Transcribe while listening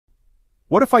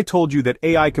What if I told you that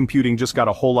AI computing just got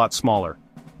a whole lot smaller?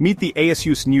 Meet the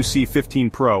ASUS NUC 15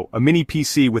 Pro, a mini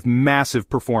PC with massive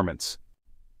performance.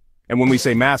 And when we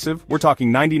say massive, we're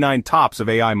talking 99 TOPS of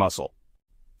AI muscle.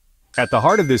 At the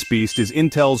heart of this beast is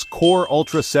Intel's Core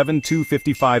Ultra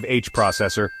 7255H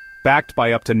processor, backed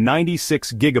by up to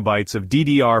 96 gigabytes of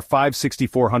DDR5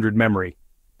 6400 memory.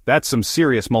 That's some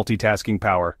serious multitasking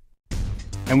power.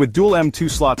 And with dual M2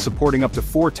 slots supporting up to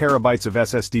 4 terabytes of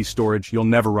SSD storage, you'll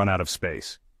never run out of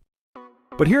space.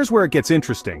 But here's where it gets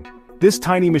interesting. This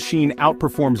tiny machine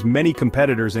outperforms many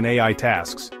competitors in AI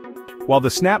tasks. While the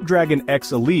Snapdragon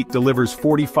X Elite delivers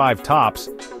 45 TOPS,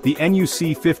 the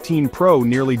NUC 15 Pro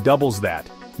nearly doubles that,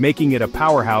 making it a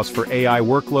powerhouse for AI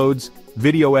workloads,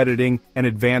 video editing, and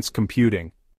advanced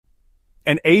computing.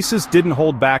 And ASUS didn't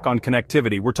hold back on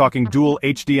connectivity. We're talking dual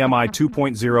HDMI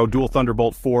 2.0, dual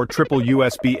Thunderbolt 4, triple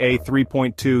USB-A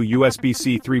 3.2,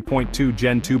 USB-C 3.2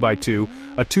 Gen 2x2,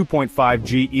 a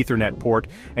 2.5G Ethernet port,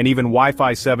 and even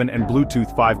Wi-Fi 7 and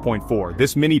Bluetooth 5.4.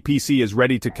 This mini PC is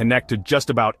ready to connect to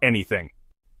just about anything.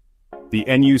 The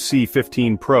NUC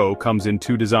 15 Pro comes in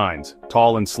two designs,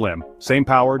 tall and slim. Same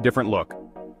power, different look.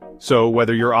 So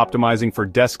whether you're optimizing for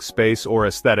desk space or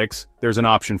aesthetics, there's an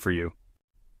option for you.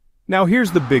 Now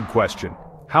here's the big question.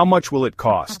 How much will it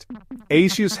cost?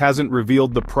 ASUS hasn't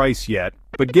revealed the price yet,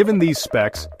 but given these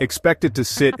specs, expect it to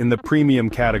sit in the premium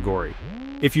category.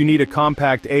 If you need a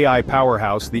compact AI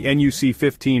powerhouse, the NUC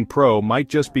 15 Pro might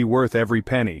just be worth every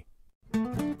penny.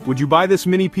 Would you buy this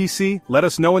mini PC? Let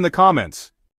us know in the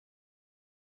comments.